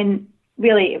and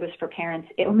really, it was for parents.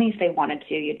 Only if they wanted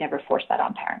to. You'd never force that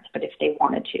on parents. But if they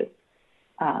wanted to,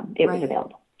 it was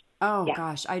available. Oh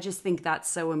gosh, I just think that's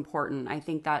so important. I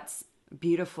think that's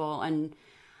beautiful, and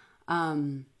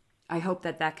I hope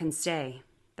that can stay.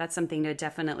 That's something to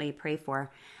definitely pray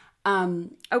for.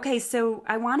 Okay, so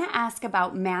I want to ask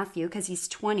about Matthew because he's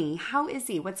 20. How is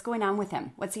he? What's going on with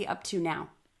him? What's he up to now?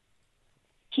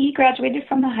 He graduated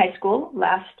from the high school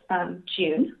last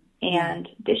June, and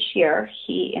this year,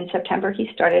 in September, he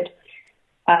started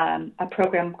a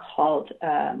program called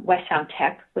West Sound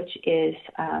Tech, which is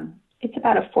it's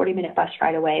about a 40-minute bus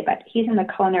ride away, but he's in the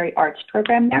culinary arts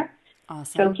program there.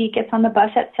 Awesome. So he gets on the bus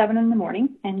at 7 in the morning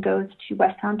and goes to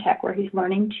West Sound Tech, where he's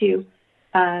learning to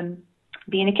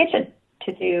be in a kitchen,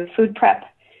 to do food prep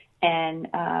and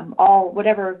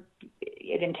whatever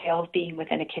it entails being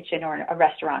within a kitchen or a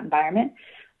restaurant environment.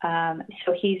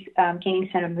 So he's gaining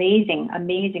some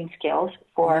amazing skills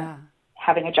for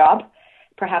having a job,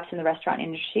 perhaps in the restaurant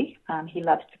industry. He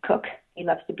loves to cook He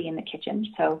loves to be in the kitchen.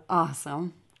 So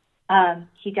awesome.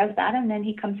 He does that, and then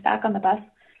he comes back on the bus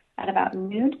at about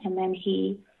noon, and then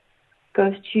he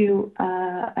goes to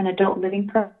an adult living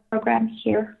program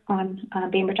here on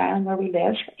Bainbridge Island where we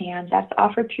live, and that's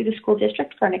offered through the school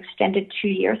district for an extended 2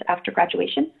 years after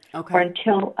graduation, or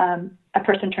until a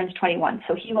person turns 21.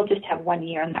 So he will just have 1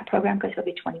 year in that program because he'll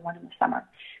be 21 in the summer.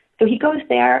 So he goes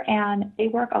there, and they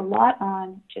work a lot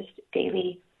on just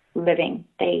daily living.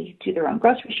 They do their own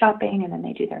grocery shopping, and then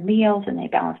they do their meals, and they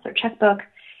balance their checkbook,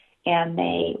 and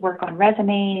they work on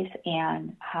resumes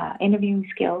and interviewing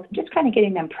skills, just kind of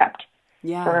getting them prepped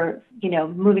for,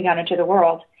 moving out into the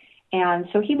world. And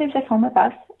so he lives at home with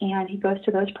us, and he goes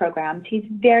to those programs. He's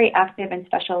very active in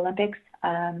Special Olympics.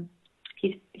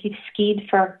 He's skied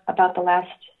for about the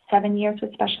last 7 years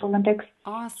with Special Olympics.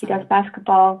 Awesome. He does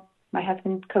basketball. My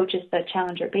husband coaches the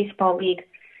Challenger Baseball League,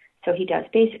 so he does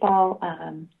baseball.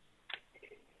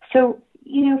 So,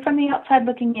 from the outside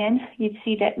looking in, you'd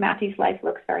see that Matthew's life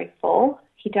looks very full.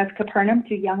 He does Capernaum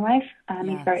through Young Life.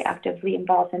 He's very actively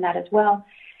involved in that as well.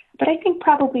 But I think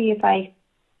probably, if I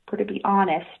were to be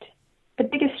honest, the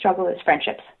biggest struggle is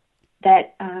friendships.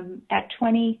 That at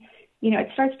 20, it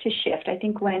starts to shift. I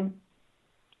think when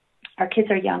our kids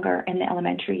are younger in the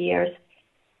elementary years,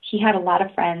 he had a lot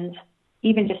of friends,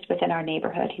 even just within our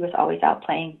neighborhood. He was always out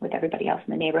playing with everybody else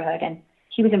in the neighborhood, and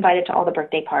he was invited to all the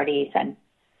birthday parties, and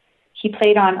he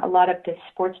played on a lot of the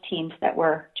sports teams that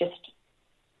were just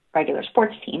regular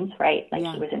sports teams, right? He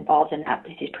was involved in that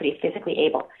because he's pretty physically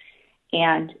able.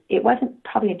 And it wasn't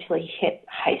probably until he hit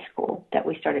high school that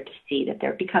we started to see that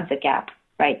there becomes a gap,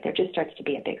 right? There just starts to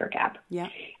be a bigger gap. Yeah.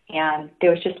 And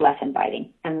there was just less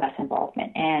inviting and less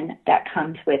involvement. And that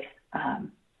comes with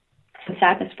some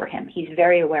sadness for him. He's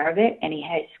very aware of it, and he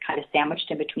has kind of sandwiched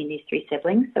in between these 3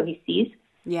 siblings, so he sees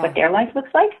what their life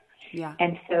looks like. Yeah.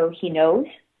 And so he knows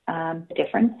the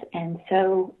difference. And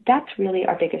so that's really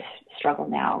our biggest struggle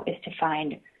now, is to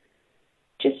find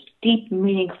just deep,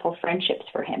 meaningful friendships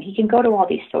for him. He can go to all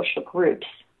these social groups,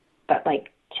 but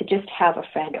to just have a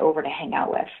friend over to hang out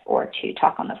with, or to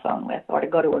talk on the phone with, or to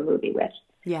go to a movie with,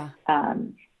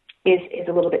 is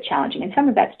a little bit challenging. And some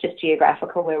of that's just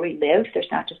geographical where we live. There's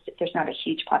not a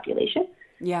huge population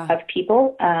of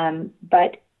people,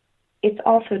 but it's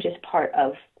also just part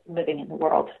of living in the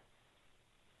world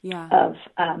of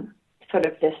sort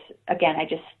of this, again, I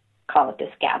just call it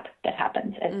this gap that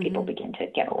happens as people begin to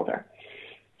get older.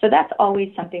 So that's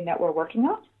always something that we're working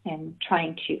on and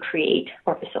trying to create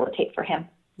or facilitate for him.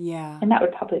 Yeah. And that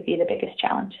would probably be the biggest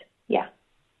challenge. Yeah.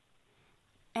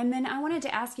 And then I wanted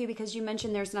to ask you, because you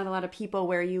mentioned there's not a lot of people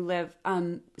where you live.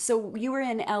 So you were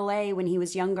in LA when he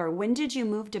was younger. When did you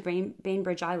move to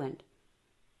Bainbridge Island?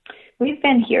 We've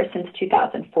been here since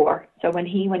 2004. So when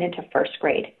he went into first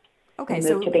grade, we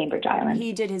moved to Bainbridge Island.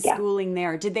 He did his schooling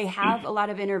there. Did they have a lot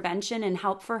of intervention and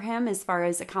help for him as far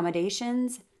as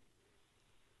accommodations?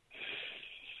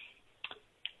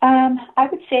 I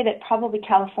would say that probably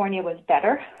California was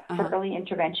better for early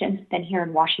intervention than here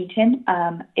in Washington.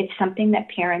 It's something that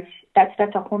parents, that's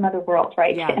a whole nother world,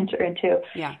 right, to enter into,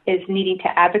 is needing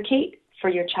to advocate for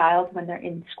your child when they're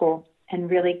in school and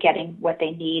really getting what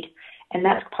they need. And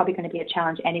that's probably going to be a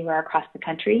challenge anywhere across the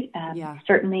country.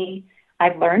 Certainly,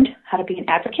 I've learned how to be an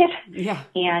advocate. Yeah.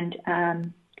 And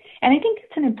I think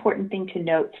it's an important thing to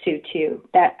note, Sue, too,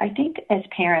 that I think as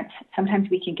parents, sometimes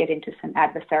we can get into some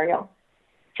adversarial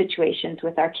situations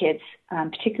with our kids,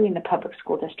 particularly in the public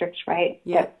school districts, right?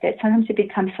 Yeah. That sometimes it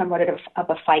becomes somewhat of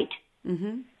a fight.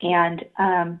 Mm-hmm. And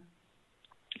I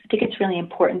think it's really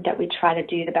important that we try to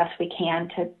do the best we can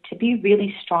to be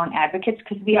really strong advocates,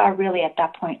 because we are really at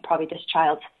that point probably this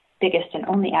child's biggest and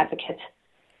only advocates.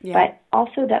 Yeah. But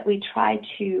also that we try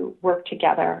to work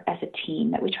together as a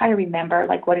team, that we try to remember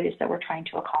what it is that we're trying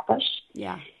to accomplish.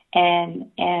 Yeah. And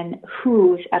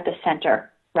who's at the center,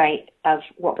 right, of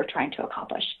what we're trying to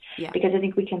accomplish. Yeah. Because I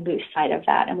think we can lose sight of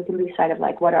that, and we can lose sight of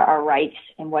what are our rights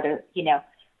and what are,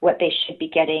 what they should be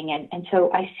getting. And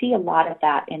so I see a lot of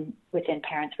that within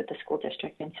parents with the school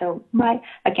district. And so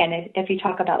again, if you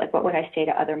talk about what would I say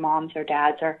to other moms or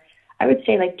dads, or I would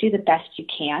say do the best you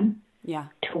can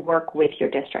to work with your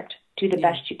district. Do the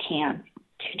best you can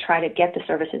to try to get the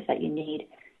services that you need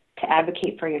to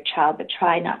advocate for your child, but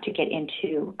try not to get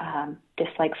into this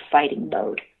fighting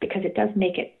mode, because it does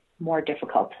make it more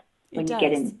difficult when you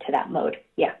get into that mode.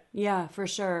 Yeah. Yeah, for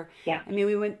sure. Yeah. I mean,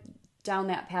 we went down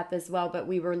that path as well, but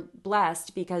we were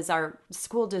blessed because our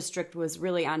school district was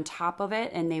really on top of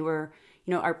it. And they were,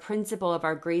 our principal of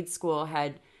our grade school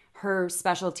had her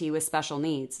specialty was special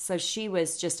needs. So she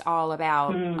was just all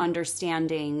about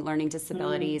understanding learning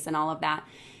disabilities and all of that.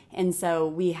 And so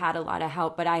we had a lot of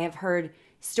help. But I have heard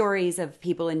stories of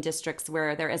people in districts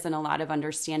where there isn't a lot of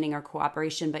understanding or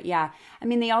cooperation. But yeah, I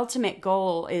mean, the ultimate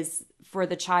goal is for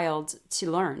the child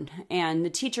to learn. And the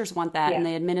teachers want that, and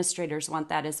the administrators want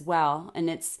that as well. And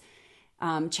it's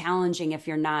challenging if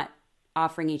you're not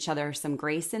offering each other some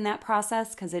grace in that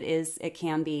process, because it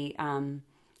can be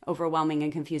overwhelming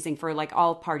and confusing for like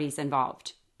all parties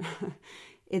involved.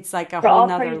 It's like a whole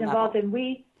nother level. Involved, and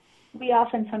we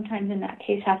often sometimes in that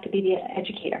case have to be the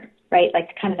educator, right?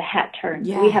 Like kind of the hat turn.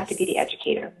 Yes. We have to be the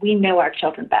educator. We know our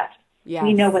children best. Yes.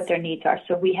 We know what their needs are,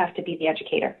 so we have to be the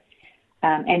educator.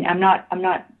 And I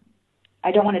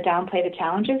don't want to downplay the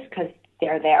challenges, because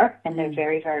they're there and they're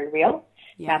very, very real.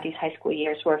 Yeah. Matthew's high school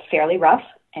years were fairly rough,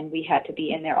 and we had to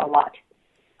be in there a lot,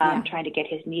 trying to get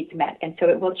his needs met. And so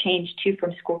it will change too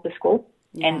from school to school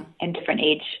and different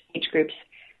age groups.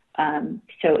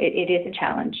 So it is a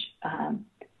challenge.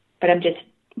 But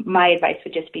my advice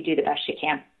would just be do the best you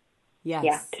can. Yes.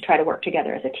 Yeah, to try to work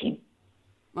together as a team.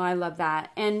 Well, I love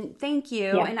that. And thank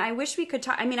you. Yeah. And I wish we could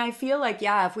talk. I mean, I feel like,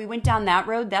 if we went down that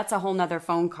road, that's a whole nother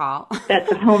phone call.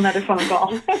 That's a whole nother phone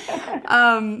call.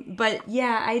 But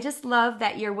yeah, I just love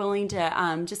that you're willing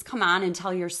to just come on and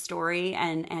tell your story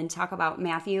and talk about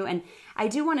Matthew. And I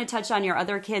do want to touch on your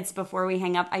other kids before we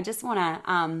hang up. I just want to,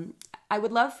 I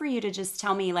would love for you to just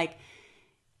tell me, like,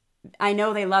 I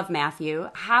know they love Matthew.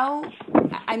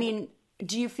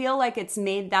 Do you feel like it's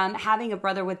made them, having a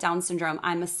brother with Down syndrome,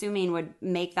 I'm assuming would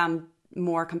make them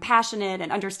more compassionate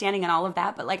and understanding and all of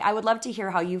that. But like, I would love to hear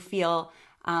how you feel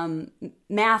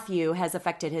Matthew has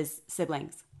affected his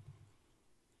siblings.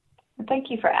 Thank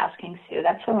you for asking, Sue.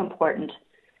 That's so important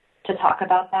to talk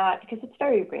about that, because it's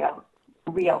very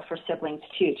real for siblings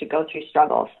too, to go through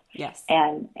struggles. Yes.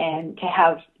 And to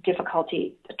have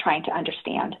difficulty trying to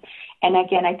understand. And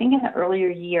again, I think in the earlier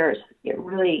years, it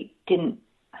really didn't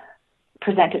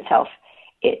present itself.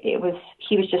 He was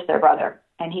just their brother,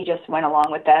 and he just went along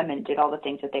with them and did all the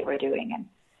things that they were doing,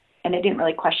 and they didn't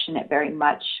really question it very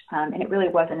much. And it really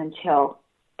wasn't until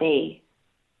they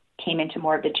came into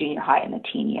more of the junior high and the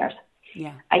teen years.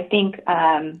 Yeah. I think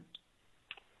that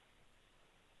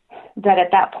at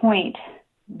that point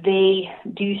they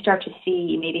do start to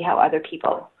see maybe how other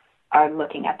people are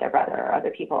looking at their brother, or other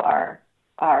people are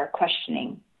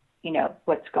questioning,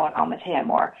 what's going on with him,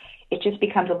 or it just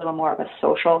becomes a little more of a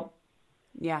social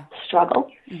struggle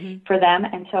for them.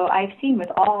 And so I've seen with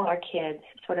all our kids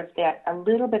sort of that a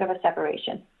little bit of a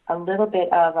separation, a little bit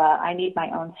of I need my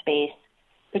own space,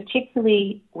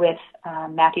 particularly with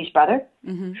Matthew's brother,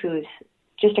 who's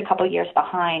just a couple years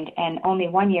behind, and only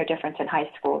 1 year difference in high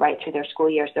school, right through their school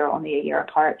years. They're only a year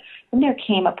apart. And there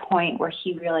came a point where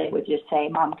he really would just say,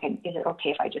 Mom, is it okay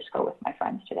if I just go with my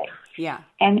friends today? Yeah.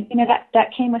 And,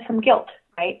 that came with some guilt,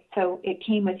 right? So it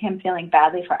came with him feeling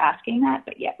badly for asking that,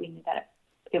 but yet we knew that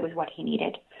it was what he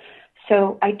needed.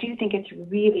 So I do think it's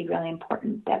really, really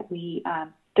important that we,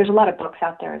 there's a lot of books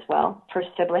out there as well for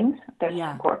siblings. There's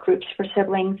support groups for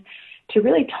siblings to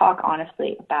really talk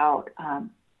honestly about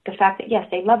the fact that, yes,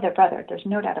 they love their brother. There's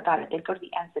no doubt about it. They'd go to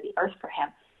the ends of the earth for him.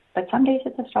 But some days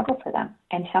it's a struggle for them.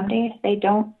 And some days they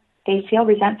feel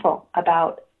resentful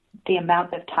about the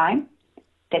amount of time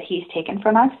that he's taken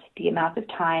from us, the amount of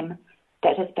time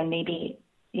that has been maybe,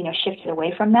 shifted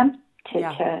away from them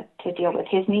to deal with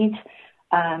his needs.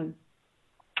 And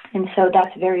so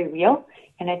that's very real.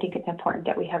 And I think it's important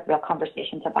that we have real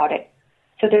conversations about it.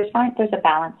 So there's a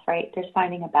balance, right? There's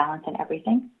finding a balance in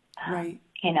everything. Right.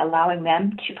 In allowing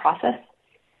them to process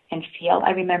and feel. I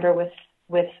remember with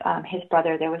his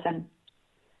brother, there was an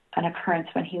occurrence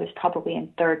when he was probably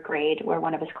in third grade where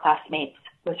one of his classmates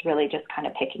was really just kind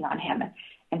of picking on him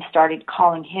and started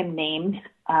calling him names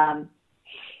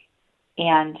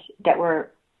and that were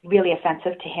really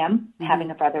offensive to him, having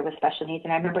a brother with special needs.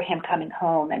 And I remember him coming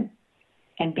home and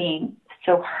being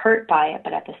so hurt by it,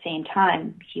 but at the same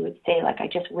time, he would say, like, I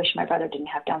just wish my brother didn't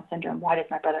have Down syndrome. Why does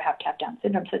my brother have to have Down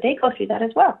syndrome? So they go through that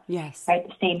as well. Yes. Right?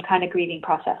 The same kind of grieving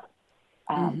process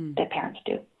that parents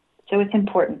do. So it's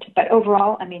important. But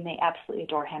overall, I mean, they absolutely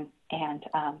adore him. And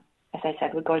as I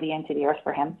said, would go to the ends of the earth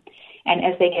for him. And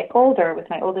as they get older, with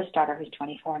my oldest daughter, who's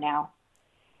 24 now,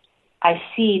 I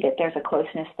see that there's a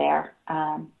closeness there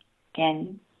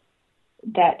and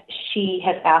that she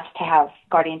has asked to have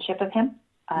guardianship of him.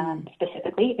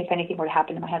 Specifically, if anything were to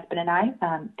happen to my husband and I,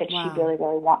 that she really,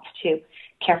 really wants to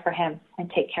care for him and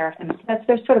take care of him. So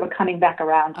there's sort of a coming back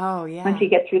around. Oh, yeah. Once you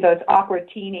get through those awkward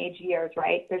teenage years,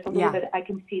 right? There's a little bit. I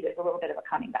can see there's a little bit of a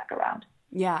coming back around.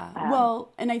 Yeah.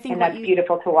 And I think that's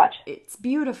beautiful to watch. It's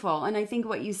beautiful, and I think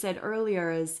what you said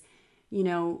earlier is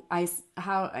I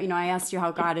asked you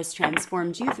how God has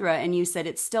transformed you through it, and you said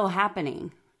it's still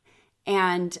happening.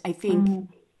 And I think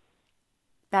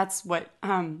that's what,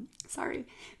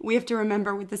 we have to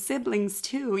remember with the siblings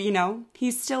too,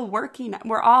 he's still working.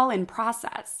 We're all in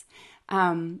process.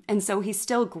 And so he's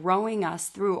still growing us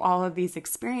through all of these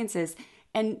experiences.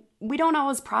 And we don't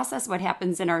always process what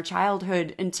happens in our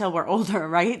childhood until we're older,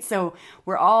 right? So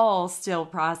we're all still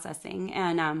processing.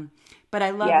 And, but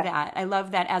I love that. I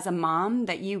love that as a mom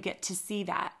that you get to see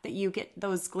that you get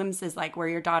those glimpses, like where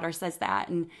your daughter says that,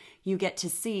 and you get to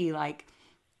see, like,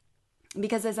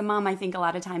 because as a mom, I think a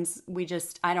lot of times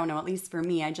I don't know, at least for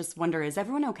me, I just wonder, is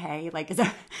everyone okay? Like, is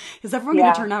everyone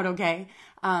going to turn out okay?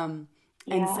 And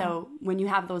so when you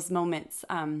have those moments,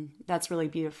 that's really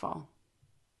beautiful.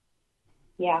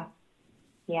 Yeah.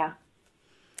 Yeah.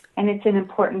 And it's an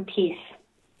important piece.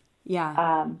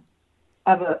 Yeah.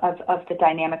 Of the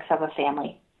dynamics of a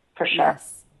family, for sure.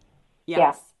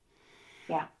 Yes.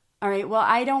 Yeah. All right. Well,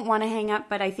 I don't want to hang up,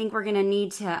 but I think we're going to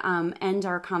need to end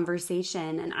our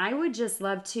conversation. And I would just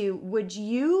love to, would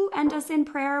you end us in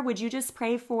prayer? Would you just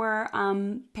pray for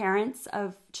parents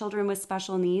of children with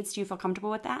special needs? Do you feel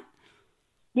comfortable with that?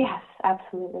 Yes,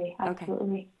 absolutely.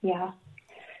 Absolutely. Okay.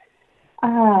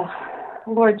 Yeah.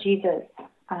 Lord Jesus,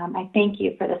 I thank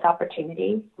you for this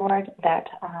opportunity, Lord, that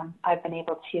I've been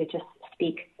able to just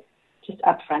speak just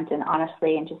upfront and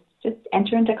honestly and just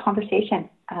enter into conversation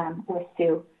with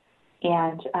Sue.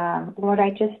 And Lord,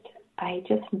 I just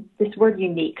this word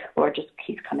unique, Lord, just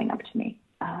keeps coming up to me,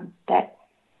 that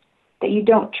you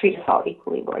don't treat us all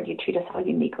equally, Lord. You treat us all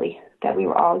uniquely, that we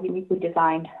were all uniquely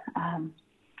designed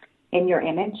in your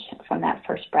image from that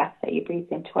first breath that you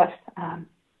breathed into us.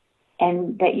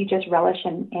 And that you just relish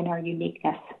in our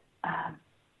uniqueness,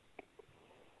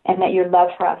 and that your love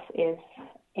for us is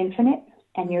infinite,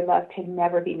 and your love can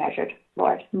never be measured,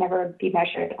 Lord, never be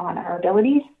measured on our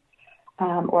abilities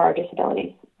or our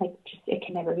disabilities. Like, just it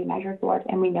can never be measured, Lord,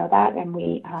 and we know that, and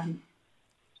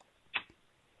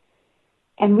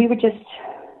we would just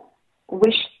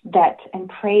wish that and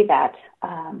pray that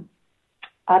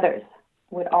others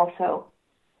would also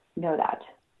know that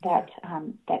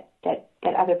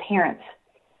other parents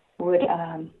would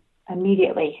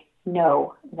immediately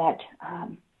know that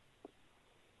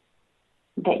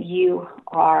you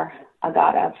are a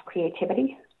God of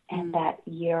creativity, and that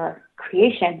your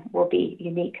creation will be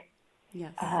unique.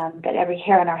 Yes. That every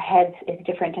hair on our heads is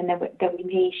different, and that we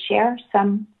may share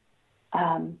some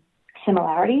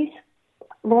similarities,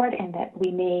 Lord, and that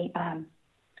we may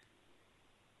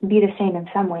be the same in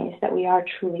some ways, that we are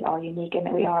truly all unique, and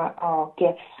that we are all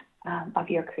gifts of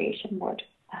your creation, Lord.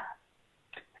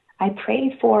 I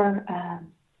pray for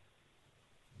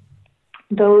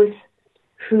those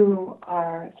who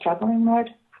are struggling, Lord,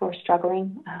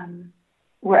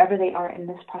 wherever they are in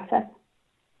this process.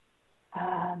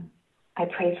 I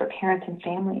pray for parents and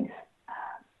families,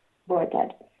 Lord,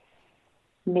 that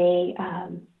may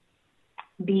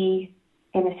be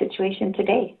in a situation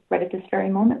today, right at this very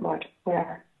moment, Lord,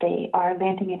 where they are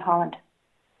landing in Holland,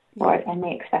 Lord, and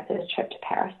they expected a trip to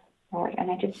Paris, Lord.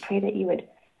 And I just pray that you would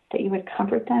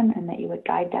comfort them, and that you would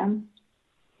guide them,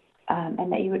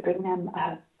 and that you would bring them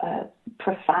a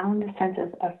profound sense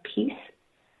of peace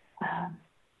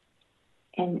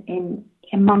in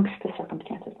amongst the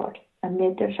circumstances, Lord.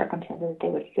 Amid their circumstances, they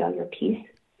would feel your peace,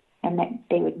 and that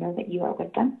they would know that you are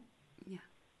with them. Yeah.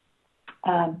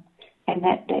 And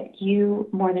that you,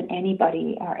 more than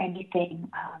anybody or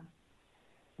anything,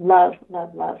 love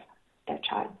their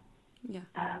child. Yeah.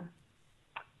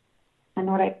 And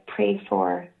Lord, I pray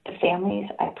for the families.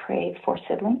 I pray for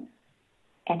siblings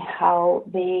and how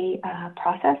they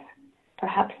process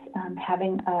perhaps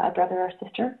having a brother or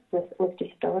sister with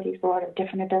disabilities, Lord, or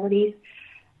different abilities.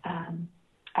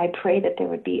 I pray that there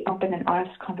would be open and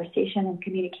honest conversation and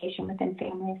communication within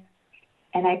families.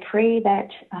 And I pray that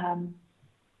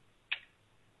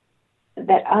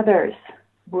that others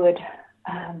would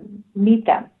meet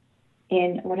them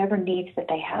in whatever needs that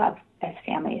they have as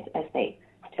families, as they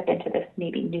step into this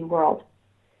maybe new world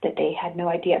that they had no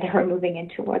idea they were moving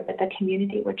into, or that the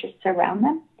community would just surround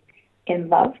them in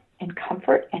love and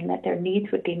comfort, and that their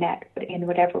needs would be met in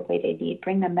whatever way they need.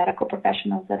 Bring the medical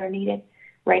professionals that are needed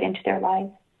right into their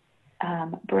lives.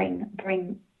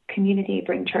 Bring community,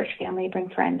 bring church family, bring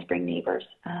friends, bring neighbors.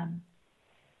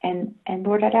 And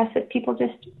Lord, I'd ask that people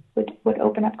just would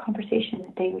open up conversation,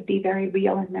 that they would be very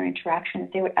real in their interaction,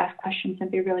 that they would ask questions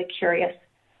and be really curious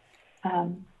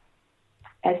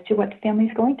as to what the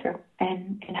family's going through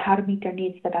and how to meet their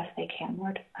needs the best they can,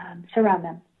 Lord. Surround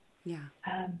them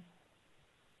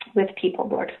with people,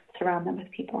 Lord. Surround them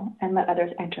with people and let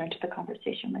others enter into the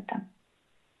conversation with them.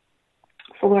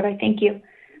 So Lord, I thank you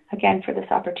again for this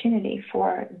opportunity,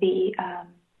 for the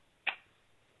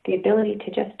ability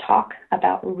to just talk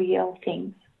about real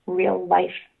things, real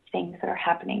life things that are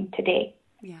happening today.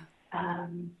 Yeah.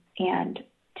 And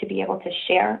to be able to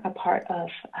share a part of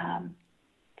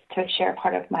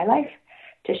my life,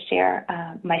 to share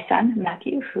my son,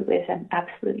 Matthew, who is an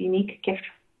absolute unique gift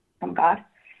from God,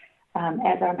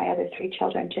 as are my other 3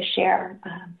 children, to share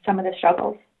some of the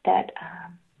struggles that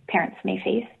parents may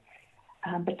face,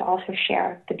 but to also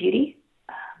share the beauty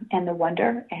and the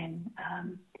wonder and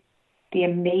the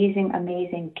amazing,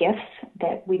 amazing gifts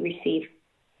that we receive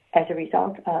as a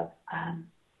result of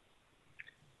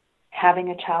having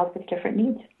a child with different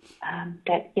needs.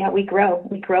 We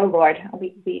grow, Lord.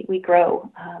 We grow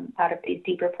out of these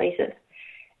deeper places,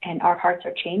 and our hearts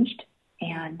are changed.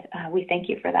 And we thank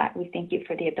you for that. We thank you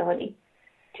for the ability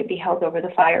to be held over the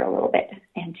fire a little bit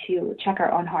and to check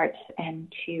our own hearts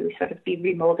and to sort of be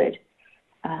remolded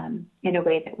in a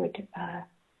way that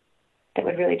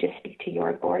would really just speak to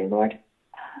your glory, Lord.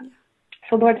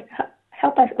 So, Lord,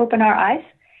 help us open our eyes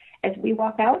as we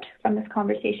walk out from this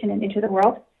conversation and into the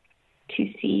world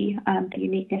to see the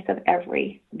uniqueness of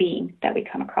every being that we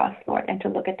come across, Lord, and to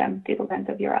look at them through the lens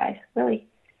of your eyes. Really,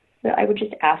 I would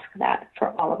just ask that for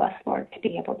all of us, Lord, to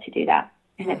be able to do that.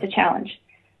 And it's a challenge,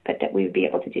 but that we would be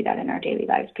able to do that in our daily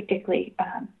lives, particularly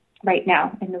right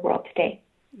now in the world today.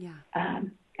 Yeah.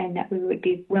 And that we would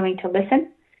be willing to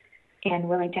listen and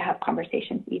willing to have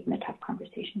conversations, even the tough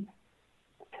conversations.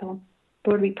 So,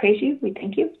 Lord, we praise you. We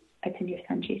thank you. It's in your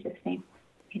Son, Jesus' name.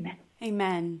 Amen.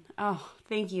 Amen. Oh,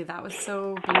 thank you. That was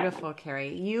so beautiful,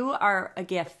 Carrie. You are a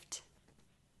gift.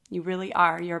 You really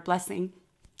are. You're a blessing.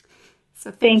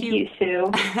 So thank you,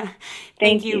 Sue.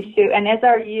 Thank you, Sue. And as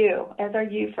are you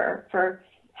for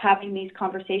having these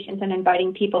conversations and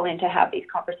inviting people in to have these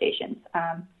conversations.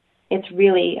 It's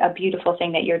really a beautiful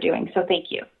thing that you're doing. So thank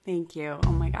you. Thank you.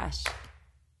 Oh my gosh.